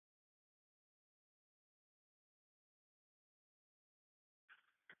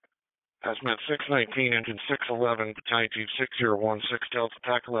Hazmat 619, engine 611, battalion chief 601, 6 Delta,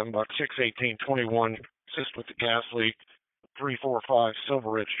 TAC 11, Buck 618, 21, assist with the gas leak, 345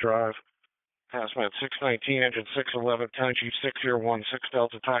 Silver Ridge Drive. Hazmat 619, engine 611, battalion chief 601, 6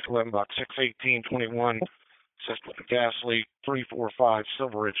 Delta, TAC 11, Buck 618, 21, assist with the gas leak, 345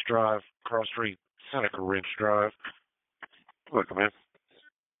 Silver Ridge Drive, Cross Street, Seneca Ridge Drive. Welcome in.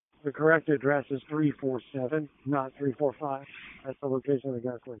 The correct address is 347, not 345. That's the location of the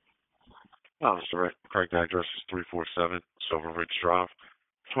gas leak. Oh, that's correct. Correct address is 347 Silver Ridge Drive,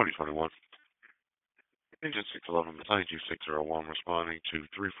 2021. Engine 611, battalion chief 601, responding to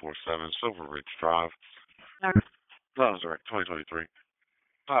 347 Silver Ridge Drive. Oh, that's correct. 2023.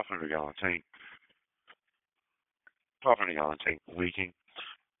 500-gallon tank. 500-gallon tank leaking.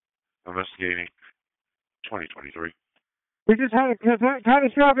 Investigating. 2023. We just had a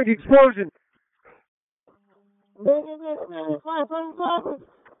catastrophic explosion.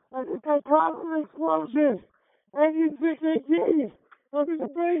 I just had a problem explosion. Engine 618. Look at the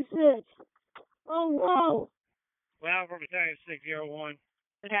basics. Oh no. Well, for Battalion 601.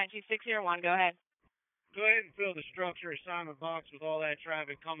 Battalion Chief 601, go ahead. Go ahead and fill the structure assignment box with all that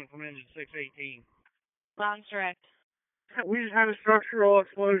traffic coming from engine 618. Lounge direct. We just had a structural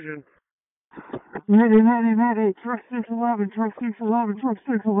explosion. Mayday, truck 611, truck 611, truck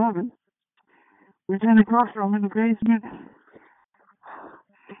 611. Lieutenant Crusher, I'm in the basement.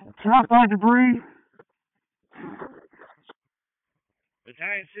 Trapped by debris.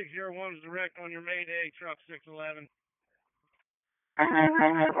 Battalion 601 is direct on your Mayday, truck 611.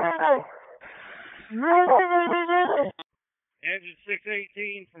 Engine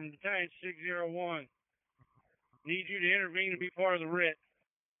 618 from Battalion 601. Need you to intervene and be part of the RIT.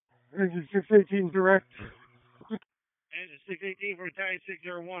 Engine 618 direct. Engine 618 from Battalion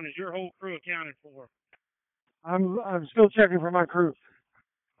 601. Is your whole crew accounted for? I'm still checking for my crew.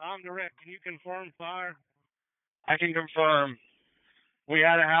 I'm direct. Can you confirm fire? I can confirm. We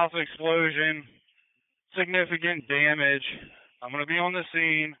had a house explosion, significant damage. I'm going to be on the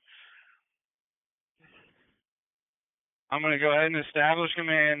scene. I'm going to go ahead and establish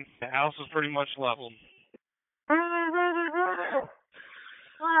command. The house is pretty much leveled.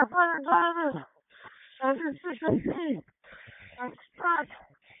 Engine 618. I'm stuck.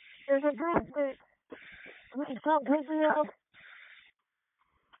 There's a group leak. Please come pick me up.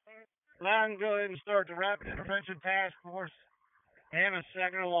 Line, go ahead and start the Rapid Prevention Task Force and a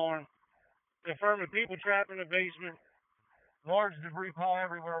second alarm. Confirming people trapped in the basement. Large debris pile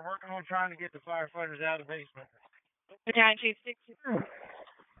everywhere. Working on trying to get the firefighters out of the basement. Battalion Chief 601.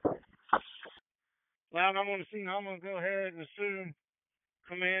 Line, I'm on the scene. I'm going to go ahead and assume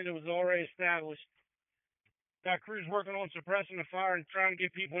command was already established. Got crews working on suppressing the fire and trying to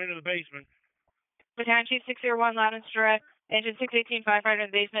get people into the basement. Battalion Chief 601, Loudons direct. Engine 618, firefighter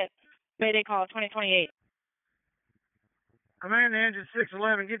in the basement. Mayday call 2028. Command to engine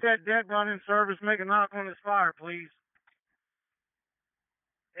 611, get that dead gun in service, make a knock on this fire, please.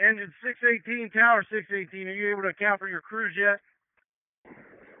 Engine 618, tower 618, are you able to account for your crews yet?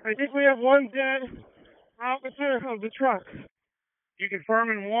 I think we have one dead officer of the truck. You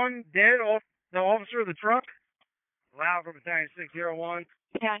confirming one dead the officer of the truck? Loud for Battalion 601.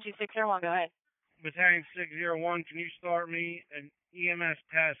 Battalion Chief 601, go ahead. Battalion 601, can you start me an EMS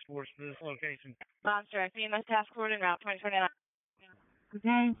task force for this location? Lounge direct. EMS task force en route 2029.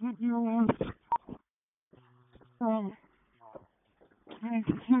 Battalion 601.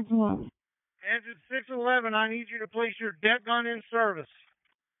 Engine 611. Engine 611, I need you to place your dead gun in service.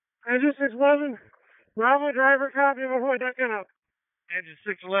 Engine 611. Bravo driver, copy before dead gun up. Engine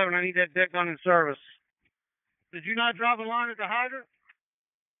 611, I need that dead gun in service. Did you not drop a line at the hydrant?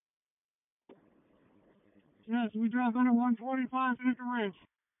 Yes, we dropped under 125 Seneca Ridge.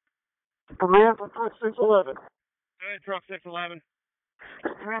 Command for truck 611. Go ahead, truck 611.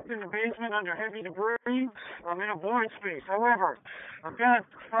 Trapped in the basement under heavy debris. I'm in a void space. However, I've got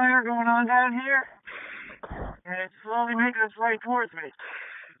fire going on down here, and it's slowly making its way towards me.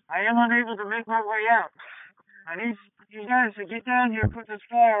 I am unable to make my way out. I need you guys to get down here and put this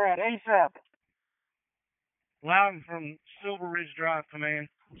fire out ASAP. Loudon from Silver Ridge Drive, command.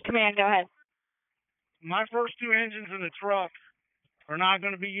 Command, go ahead. My first two engines in the truck are not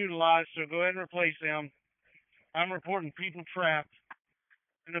going to be utilized, so go ahead and replace them. I'm reporting people trapped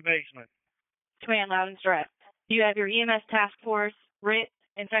in the basement. Command, Loudons direct. You have your EMS task force, RIT,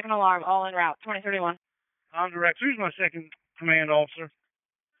 and second alarm all en route 2031. I'm direct. Who's my second command officer?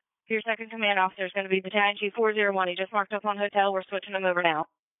 Your second command officer is going to be Battalion Chief 401. He just marked up on hotel. We're switching him over now.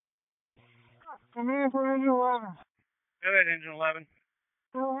 Command for engine 11. Go ahead, engine 11.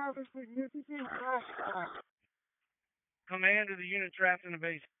 We'll have a significant crash. Command to the unit trapped in the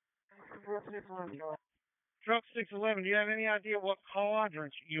basement. Truck 611, do you have any idea what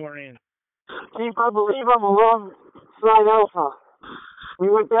quadrant you are in? Chief, I believe I'm alongside Alpha. We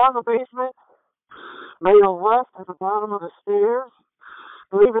went down the basement, made a left at the bottom of the stairs.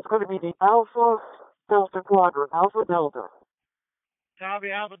 I believe it's going to be the Alpha Delta quadrant, Alpha Delta.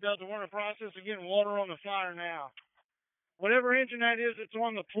 Copy, Alpha Delta, we're in the process of getting water on the fire now. Whatever engine that is that's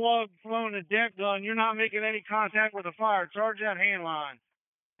on the plug flowing the deck gun, you're not making any contact with the fire. Charge that hand line.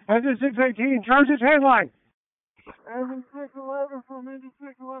 Engine 618, charge its head line. Engine 611 from engine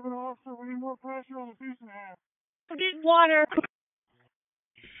 611 officer, we need more pressure on the piston half. We need water.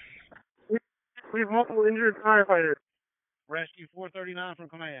 We have multiple injured firefighters. Rescue 439 from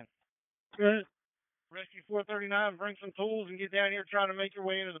command. Good. Rescue 439, bring some tools and get down here trying to make your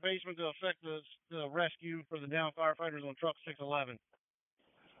way into the basement to effect the rescue for the down firefighters on truck 611.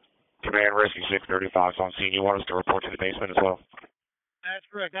 Command, Rescue 635 on scene. You want us to report to the basement as well? That's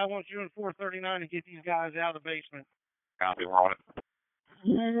correct. I want you and 439 to get these guys out of the basement. Copy, we're on it.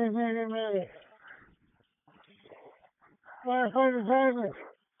 Firefighter driver.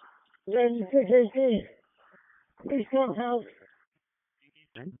 Engine 618. Please come help.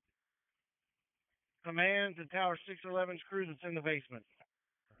 Command to Tower 611's crew that's in the basement.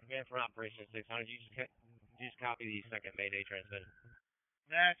 Command for Operation 600, you just copy the second Mayday transmitted.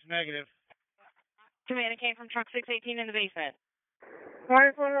 That's negative. Command, it came from truck 618 in the basement.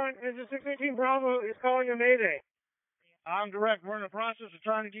 Firefighter on engine 618 Bravo is calling a Mayday. I'm direct. We're in the process of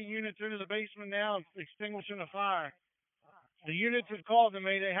trying to get units into the basement now and extinguishing the fire. The units have called the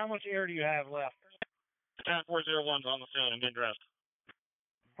Mayday. How much air do you have left? 401's on the scene and getting dressed.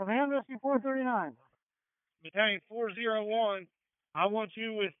 Command Rescue 439. Battalion 401, I want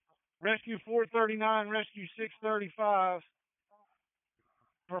you with Rescue 439, Rescue 635,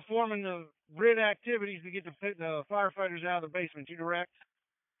 performing the grid activities to get the firefighters out of the basement. You direct?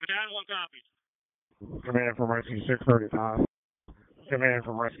 Battalion 1 copies. Command from Rescue 635. Command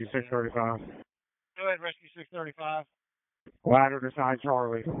from Rescue 635. Go ahead, Rescue 635. Ladder to side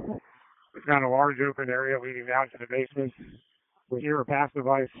Charlie. It's got a large open area leading down to the basement. We hear a pass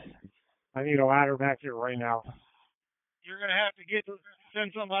device. I need a ladder back here right now. You're going to have to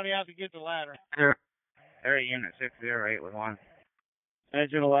send somebody out to get the ladder. Area Unit 608 with one.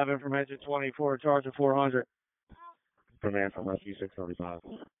 Engine 11 from engine 24, charge of 400. Command from Rescue 635.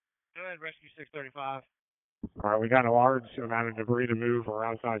 Go ahead, Rescue 635. All right, we got a large amount of debris to move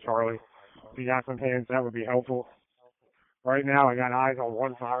around side Charlie. If you got some hands, that would be helpful. Right now, I got eyes on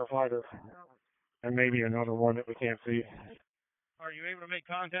one firefighter and maybe another one that we can't see. Are you able to make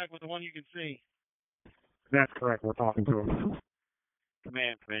contact with the one you can see? That's correct. We're talking to him.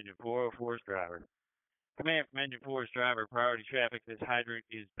 Command from Engine 404's driver. Command from Engine 4's driver, priority traffic, this hydrant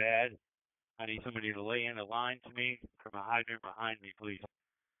is bad. I need somebody to lay in a line to me from a hydrant behind me, please.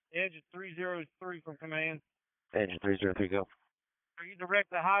 Engine 303 from command. Engine 303, go. Are you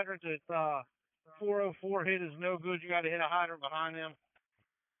direct the hydrant that 404 hit is no good? You got to hit a hydrant behind them.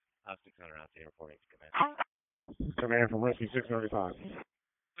 I'm 600 out there reporting to command. Command from Rescue 635. Go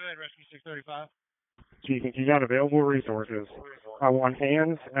ahead, Rescue 635. Chief, if you got available resources, I want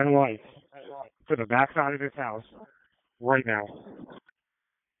hands and lights to the backside of this house right now.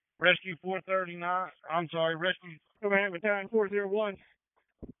 Rescue 439. I'm sorry, Rescue Command Battalion 401.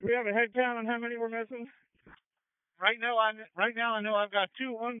 Do we have a head count on how many we're missing? Right now I know I've got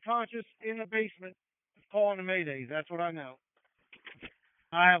 2 unconscious in the basement calling the Maydays. That's what I know.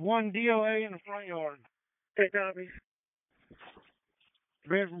 I have 1 DOA in the front yard. Okay, copy.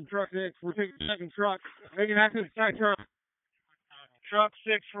 Command from Truck 6. We're taking the second truck. Making access to side truck. Truck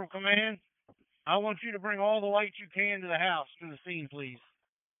 6 from command. I want you to bring all the lights you can to the house, to the scene, please.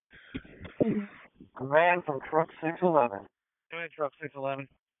 Command from Truck 611. Go ahead, Truck 611.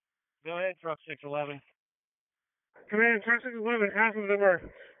 Go ahead, Truck 611. Command, Truck 611, half of them are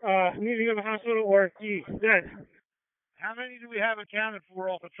needing to go to the hospital or dead. How many do we have accounted for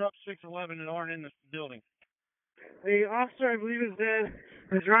off of Truck 611 that aren't in the building? The officer, I believe, is dead.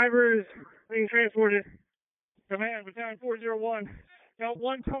 The driver is being transported. Command, Battalion 401. Got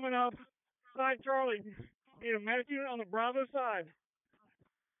 1 coming up. Side Charlie. Need a medic unit on the Bravo side.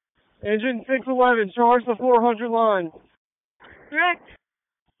 Engine 611, charge the 400 line. Direct.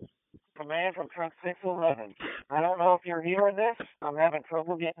 Command from Truck 611. I don't know if you're hearing this. I'm having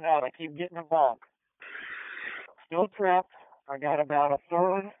trouble getting out. I keep getting a bump. Still trapped. I got about a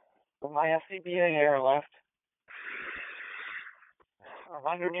third of my SCBA air left. I'm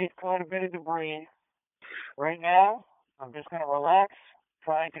underneath quite a bit of debris. Right now, I'm just going to relax,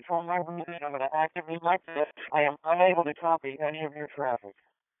 try and control my breathing. I'm going to actively like this. I am unable to copy any of your traffic.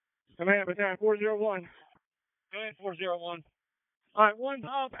 Command, Battalion 401. Go ahead, 401. All right, one's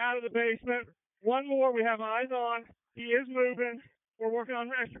up out of the basement. One more we have eyes on. He is moving. We're working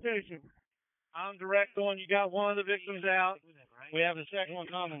on extrication. I'm direct on. You got one of the victims out. We have the second one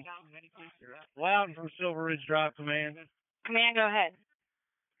coming. Loudon from Silver Ridge Drive, Command. Command, go ahead.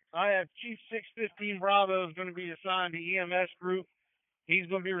 I have Chief 615 Bravo is going to be assigned to EMS group. He's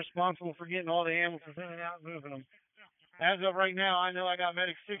going to be responsible for getting all the ambulances in and out and moving them. As of right now, I know I got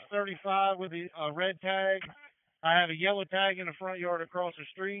medic 635 with a red tag. I have a yellow tag in the front yard across the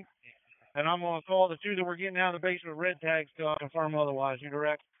street. And I'm going to call the two that we're getting out of the basement with red tags to confirm otherwise. You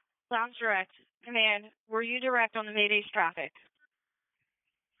direct? Sounds direct. Command, were you direct on the Mayday's traffic?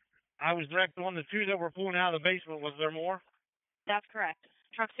 I was direct on the two that were pulling out of the basement. Was there more? That's correct.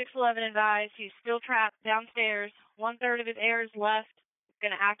 Truck 611 advised he's still trapped downstairs. 1/3 of his air is left.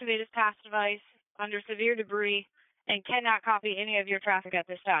 Going to activate his pass device under severe debris and cannot copy any of your traffic at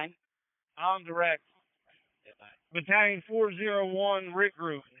this time. I'm direct. Battalion 401 RIT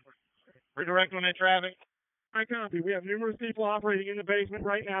Group. We're direct on that traffic. I copy. We have numerous people operating in the basement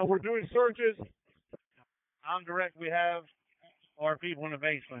right now. We're doing searches. I'm direct. We have our people in the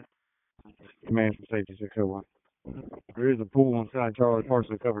basement. Command from Safety 601. There is a pool inside Charlie,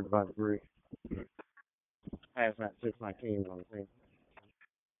 partially covered by debris. Hazmat 619 on the scene.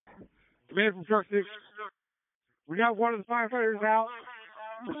 Command from Truck 6. We got one of the firefighters out.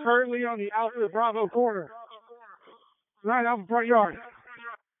 We're currently on the out of the Bravo corner. Right out in the front yard.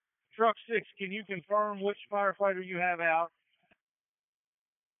 Truck 6, can you confirm which firefighter you have out?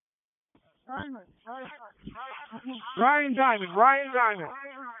 Ryan Diamond.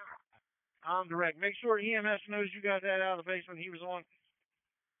 I'm direct. Make sure EMS knows you got that out of the basement he was on.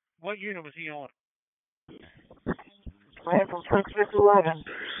 What unit was he on? Man from Truck 611.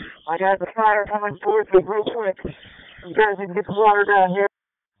 I got the fire coming towards me real quick. You guys can get the water down here.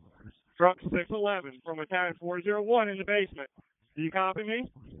 Truck 611 from Battalion 401 in the basement. Do you copy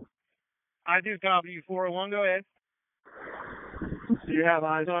me? I do copy you, 401. Go ahead. Do you have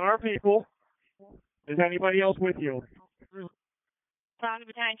eyes on our people? Is anybody else with you? Sound to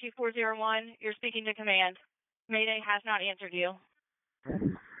Battalion 2401, you're speaking to command. Mayday has not answered you.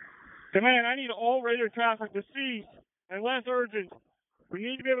 Command, I need all radio traffic to cease, and less urgent. We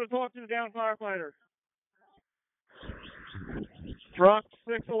need to be able to talk to the downed firefighter. Truck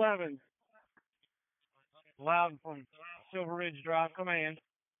 611. Loudon from Silver Ridge Drive, Command.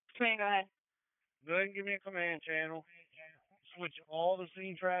 Command, go ahead. Go ahead and give me a command channel. Switch all the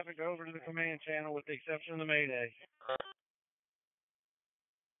scene traffic over to the command channel with the exception of the Mayday.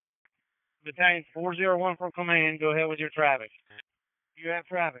 Battalion 401 from command, go ahead with your traffic. You have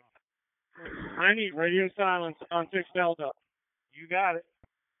traffic. I need radio silence on 6 Delta. You got it.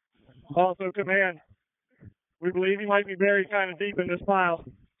 Also, command, we believe he might be buried kind of deep in this pile.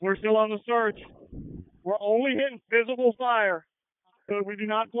 We're still on the search. We're only hitting visible fire, so we do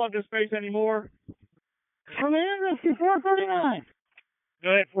not flood this space anymore. Command, rescue 439. Go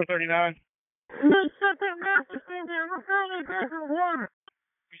ahead, 439.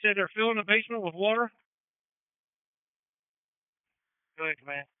 You said they're filling the basement with water? Go ahead,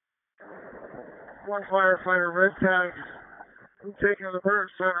 command. One firefighter, red tag. I'm taking the bird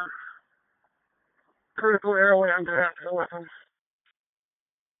center. Critical airway under half the weapon.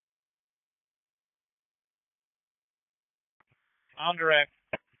 I'm direct.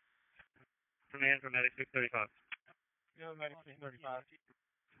 Command from Medic 635. Go, Medic 635.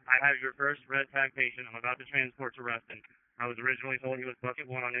 I have your first red tag patient. I'm about to transport to Ruston. I was originally told he was bucket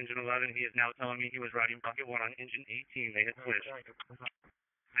 1 on engine 11. He is now telling me he was riding bucket 1 on engine 18. They had switched.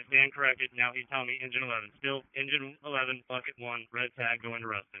 I stand corrected. Now he's telling me engine 11. Still engine 11, bucket 1, red tag going to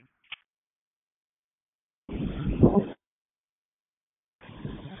Ruston.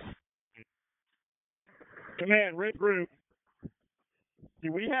 Command, RIT Group.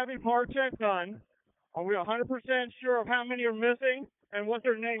 Do we have a part check done? Are we 100% sure of how many are missing and what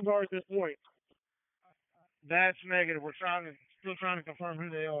their names are at this point? That's negative. We're still trying to confirm who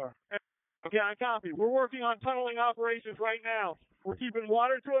they are. Okay, I copy. We're working on tunneling operations right now. We're keeping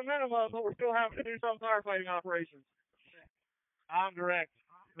water to a minimum, but we're still having to do some firefighting operations. I'm direct.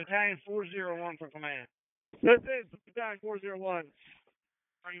 Battalion 401 for command. This is Battalion 401.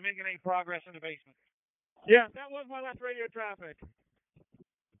 Are you making any progress in the basement? Yeah, that was my last radio traffic.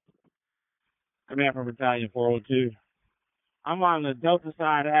 Command from Battalion 402. I'm on the Delta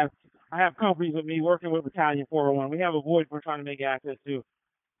side. I have companies with me working with Battalion 401. We have a void we're trying to make access to.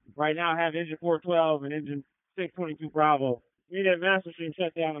 Right now, I have engine 412 and engine 622 Bravo. We need a master stream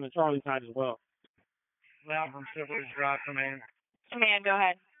shut down on the Charlie side as well. Loud from Silver Ridge Drive, command. Command, go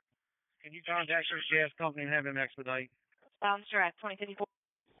ahead. Can you contact your gas company and have them expedite? Sounds direct. 2054.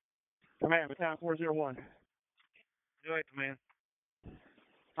 Command, Battalion 401. Go ahead, command.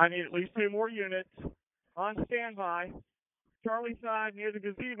 I need at least 2 more units on standby. Charlie side near the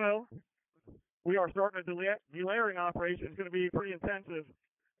gazebo. We are starting a delayering operation. It's going to be pretty intensive.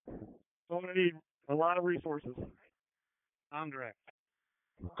 So I'm going to need a lot of resources. I'm direct.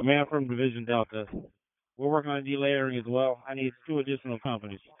 Command from Division Delta. We're working on delayering as well. I need 2 additional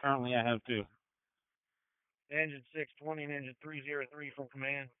companies. Currently, I have 2. Engine 620 and Engine 303 from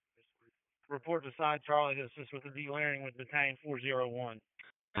command. Report to side Charlie to assist with the delayering with Battalion 401.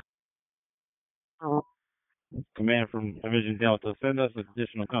 Command from Division Delta. Send us an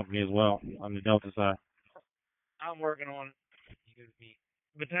additional company as well on the Delta side. I'm working on it.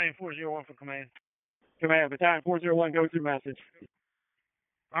 Battalion 401 for command. Command, Battalion 401, go through message.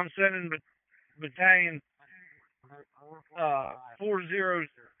 I'm sending Battalion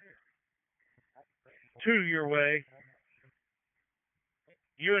 402 your way.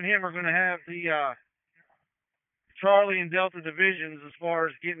 You and him are going to have the Charlie and Delta divisions as far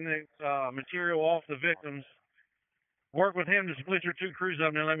as getting the material off the victims. Work with him to split your 2 crews up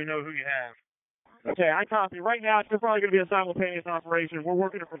and then let me know who you have. Okay, I copy. Right now, it's probably going to be a simultaneous operation. We're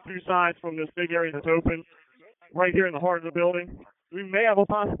working it from 2 sides from this big area that's open, right here in the heart of the building. We may have a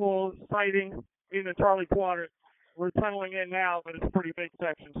possible sighting in the Charlie quadrant. We're tunneling in now, but it's a pretty big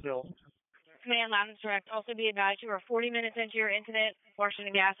section still. Command, loud and direct. Also be advised you are 40 minutes into your incident.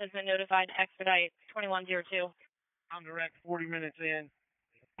 Washington Gas has been notified to expedite 2102. I'm direct 40 minutes in.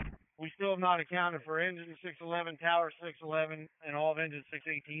 We still have not accounted for Engine 611, Tower 611, and all of Engine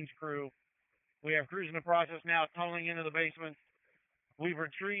 618's crew. We have crews in the process now tunneling into the basement. We've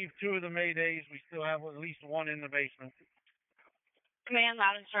retrieved 2 of the Maydays. We still have at least 1 in the basement. Command,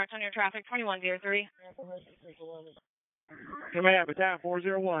 loud and direct on your traffic 2103. Command, Battalion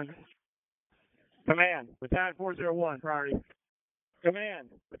 401. Command, Battalion 401, priority. Command,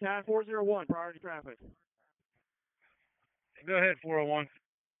 Battalion 401, priority traffic. Go ahead, 401.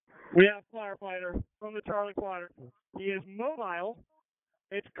 We have a firefighter from the Charlie quadrant. He is mobile.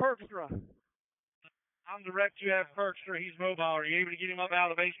 It's Kirkstra. I'm direct. You have Kirkstra. He's mobile. Are you able to get him up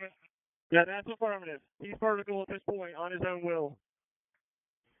out of the basement? Yeah, that's affirmative. He's vertical at this point on his own will.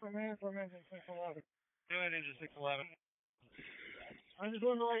 Command from Engine 611. Go ahead, Engine 611. I just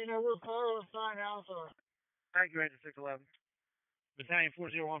wanted to let you know we're following sign Alpha. Thank you, Engine 611. Battalion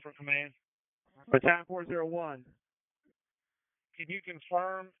 401 for command. Battalion 401. Can you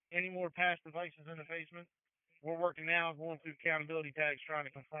confirm any more past devices in the basement? We're working now, going through accountability tags, trying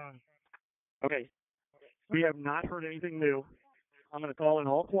to confirm. Okay. We have not heard anything new. I'm going to call in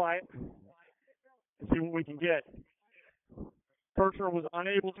all quiet and see what we can get. Kirkstra was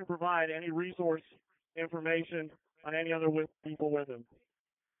unable to provide any resource information on any other people with him.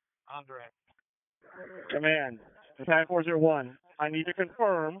 I'm direct. Command, Battalion 401. I need to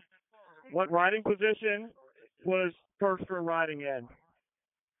confirm what riding position was Kirkstra riding in.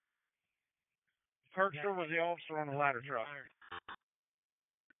 Kirkstra was the officer on the ladder truck.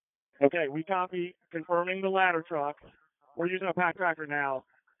 Okay, we copy confirming the ladder truck. We're using a pack tracker now.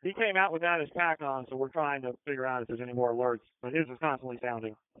 He came out without his pack on, so we're trying to figure out if there's any more alerts. But his is constantly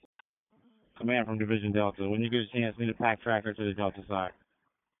sounding. Command from Division Delta. When you get a chance, need a pack tracker to the Delta side.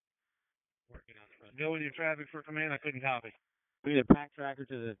 Go with your traffic for command. I couldn't copy. We need a pack tracker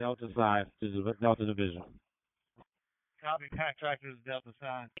to the Delta side, to the Delta Division. Copy pack tracker to the Delta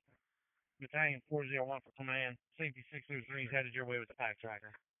side. Battalion 401 for command. Safety 603 is headed your way with the pack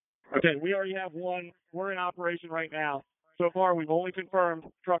tracker. Okay, we already have 1. We're in operation right now. So far, we've only confirmed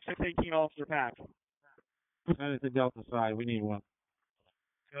truck 618 officer pack. Send it to Delta side. We need 1.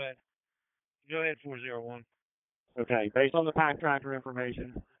 Go ahead. Go ahead, 401. Okay, based on the pack tracker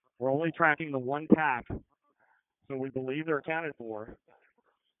information, we're only tracking the 1 pack, so we believe they're accounted for.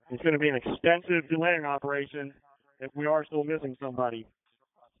 It's going to be an extensive delaying operation if we are still missing somebody.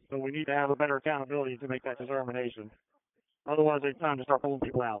 So we need to have a better accountability to make that determination. Otherwise, it's time to start pulling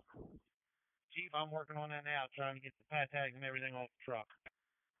people out. Chief, I'm working on that now, trying to get the pad tags and everything off the truck.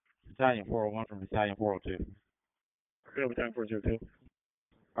 Battalion 401 from Battalion 402. Go, Battalion 402.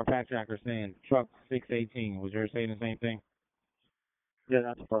 Our pack tracker saying truck 618. Was yours saying the same thing? Yeah,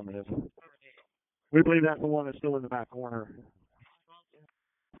 that's affirmative. We believe that's the one that's still in the back corner.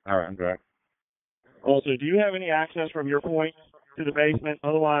 All right, I'm direct. Also, do you have any access from your point to the basement?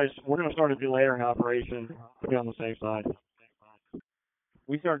 Otherwise, we're going to start a delayering operation to be on the safe side.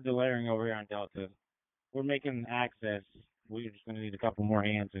 We started delayering over here on Delta. We're making access. We're just going to need a couple more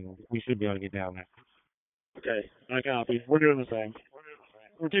hands, and we should be able to get down there. Okay, I copy. We're doing the same.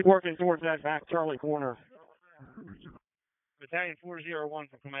 We'll keep working towards that back Charlie corner. Battalion 401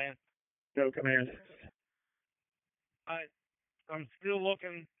 for command. Go, command. I'm still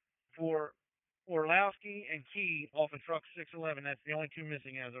looking for Orlowski and Key off of truck 611. That's the only two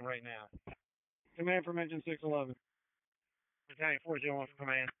missing as of right now. Command from engine 611. Battalion 401 for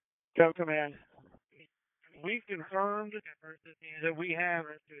command. Go, command. We've confirmed that we have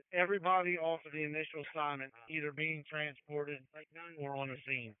everybody off of the initial assignment either being transported or on the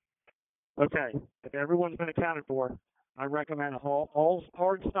scene. Okay, if everyone's been accounted for, I recommend a all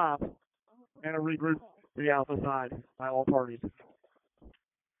hard stop and a regroup to the Alpha side by all parties.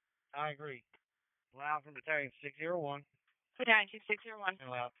 I agree. Loud from Battalion 601. Battalion 2601.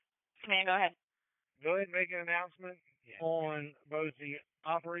 And loud. Command, go ahead. Go ahead and make an announcement on both the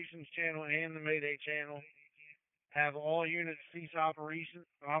operations channel and the Mayday channel. Have all units cease operations.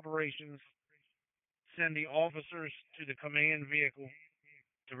 Send the officers to the command vehicle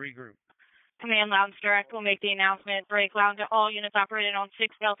to regroup. Command Loudons Direct will make the announcement. Break loud to all units operated on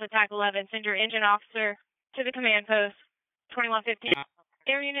 6 Delta TAC 11. Send your engine officer to the command post. 2115.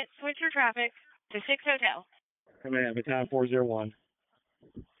 Air unit, switch your traffic to 6 Hotel. Command, Battalion 401.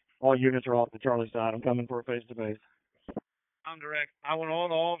 All units are off the Charlie side. I'm coming for a face-to-face. I'm direct. I want all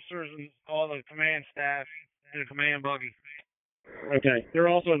the officers and all the command staff in the command buggy. Okay, they're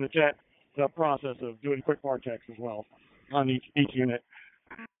also in the process of doing quick bar checks as well on each unit.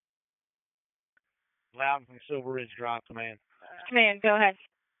 Loud from Silver Ridge Drive, command. Command, go ahead.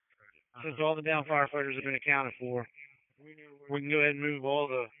 Since all the down firefighters have been accounted for, we can go ahead and move all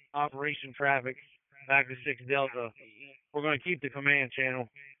the operation traffic back to 6 Delta. We're going to keep the command channel,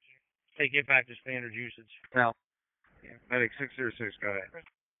 take it back to standard usage. Now, Medic 606, go ahead.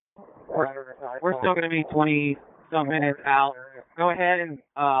 We're still going to be 20-some minutes out. Go ahead and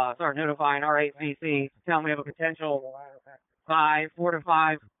start notifying our HCC. Tell them we have a potential 4 to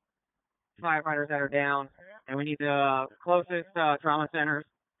 5 firefighters that are down, and we need the closest trauma centers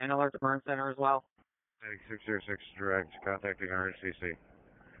and alert the burn center as well. Medic 606 direct, contacting our HCC.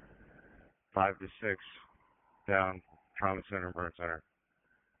 5 to 6 down, trauma center, burn center.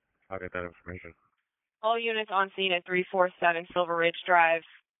 I'll get that information. All units on scene at 347 Silver Ridge Drive.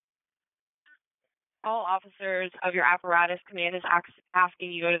 All officers of your apparatus, command is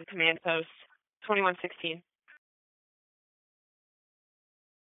asking you to go to the command post. 2116.